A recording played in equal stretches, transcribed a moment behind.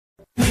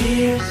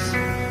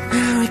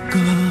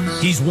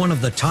He's one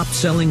of the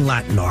top-selling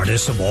Latin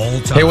artists of all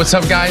time. Hey, what's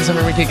up, guys? I'm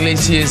Enrique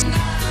Iglesias.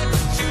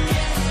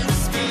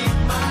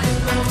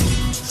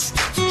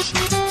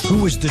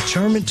 Who is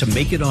determined to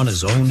make it on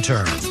his own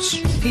terms.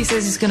 If he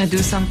says he's gonna do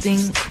something,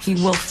 he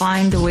will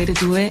find a way to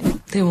do it.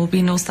 There will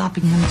be no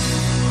stopping him.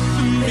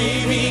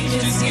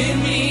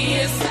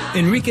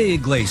 Enrique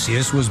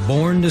Iglesias was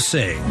born to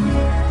sing.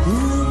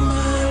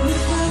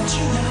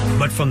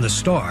 But from the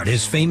start,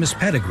 his famous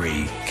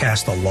pedigree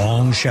cast a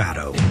long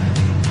shadow.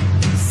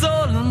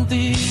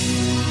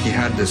 He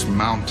had this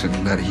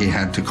mountain that he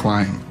had to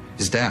climb,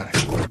 his dad.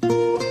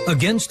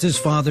 Against his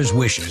father's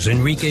wishes,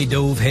 Enrique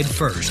dove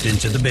headfirst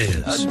into the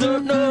biz,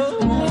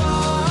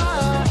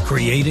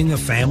 creating a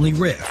family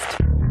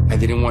rift. I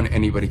didn't want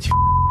anybody to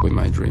with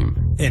my dream.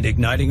 And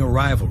igniting a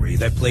rivalry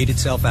that played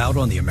itself out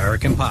on the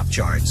American pop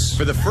charts.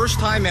 For the first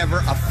time ever,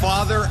 a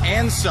father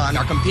and son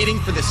are competing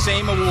for the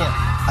same award.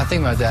 I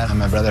think my dad and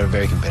my brother are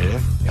very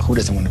competitive. Who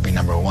doesn't want to be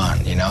number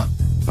one, you know?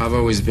 I've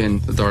always been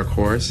the dark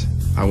horse.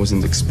 I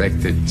wasn't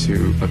expected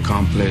to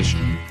accomplish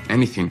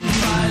anything.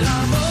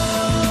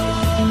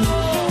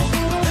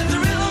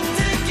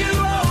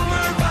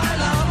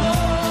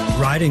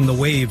 Riding the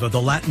wave of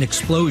the Latin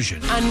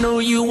explosion, I know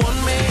you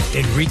want me.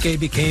 Enrique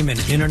became an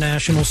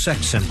international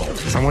sex symbol.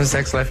 Someone's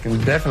sex life can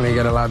definitely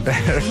get a lot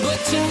better. But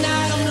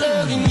tonight I'm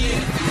loving you.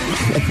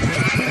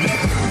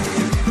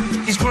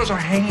 These girls are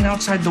hanging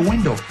outside the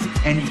window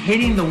and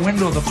hitting the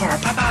window of the car.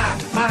 Papa,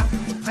 Papa,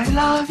 I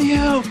love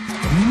you.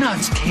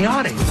 Nuts,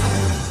 chaotic.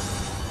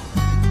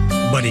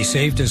 But he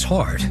saved his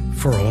heart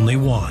for only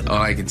one.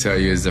 All I can tell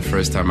you is the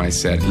first time I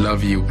said,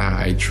 love you,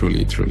 I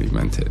truly, truly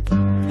meant it.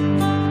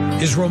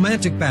 His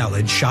romantic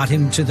ballad shot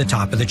him to the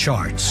top of the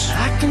charts.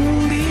 I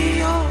can be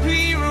your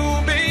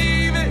hero,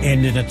 baby.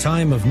 And in a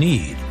time of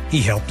need,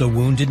 he helped a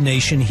wounded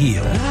nation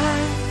heal.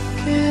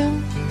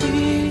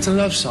 It's a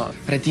love song,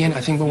 but at the end,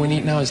 I think what we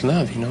need now is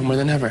love, you know, more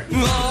than ever. All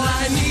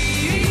I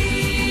need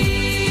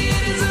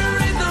is a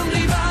rhythm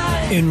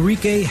divine.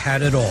 Enrique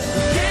had it all.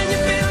 Can you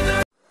feel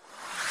the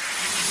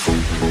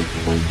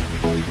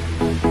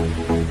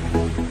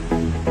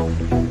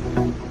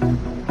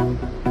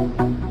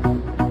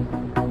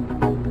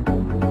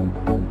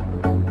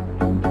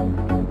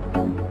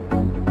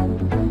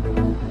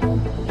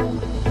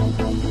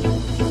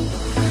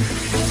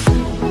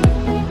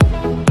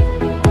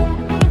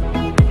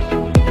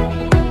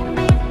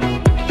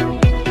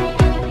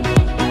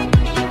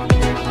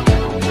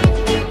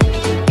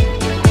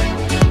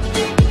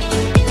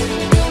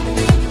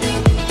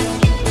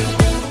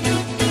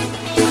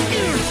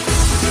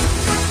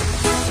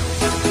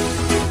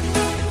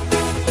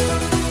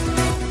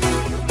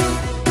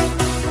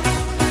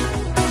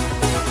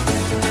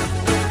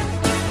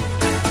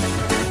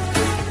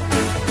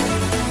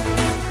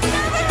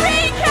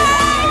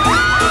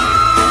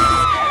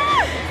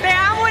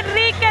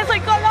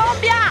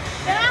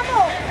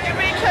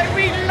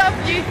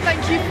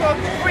Thank you for a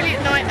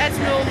brilliant night as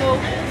normal.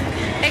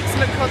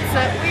 Excellent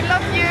concert. We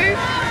love you.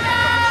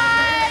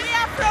 Hi, we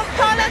are from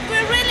Poland. We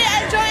really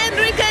enjoy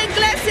Enrique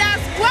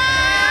Iglesias.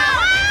 Wow!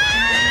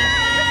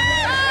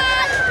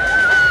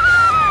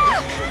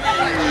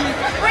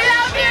 We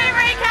love you,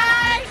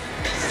 Enrique.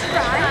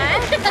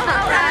 Right. This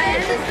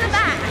is the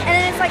back. And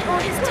then it's like all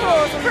his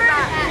tours on the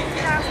back.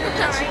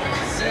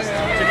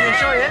 Did you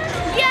enjoy it?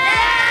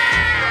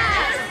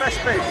 Yeah! What's the best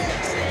bit?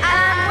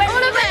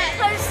 All of it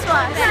close to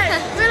us. No,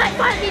 we're like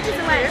 5 meters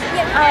away.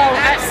 Oh,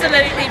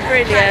 absolutely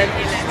brilliant.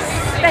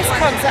 Best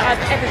concert I've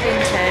ever been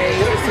to.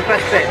 What's the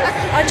best bit?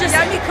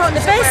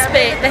 The best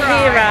bit, the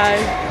hero.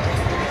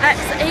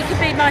 He could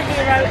be my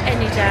hero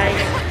any day.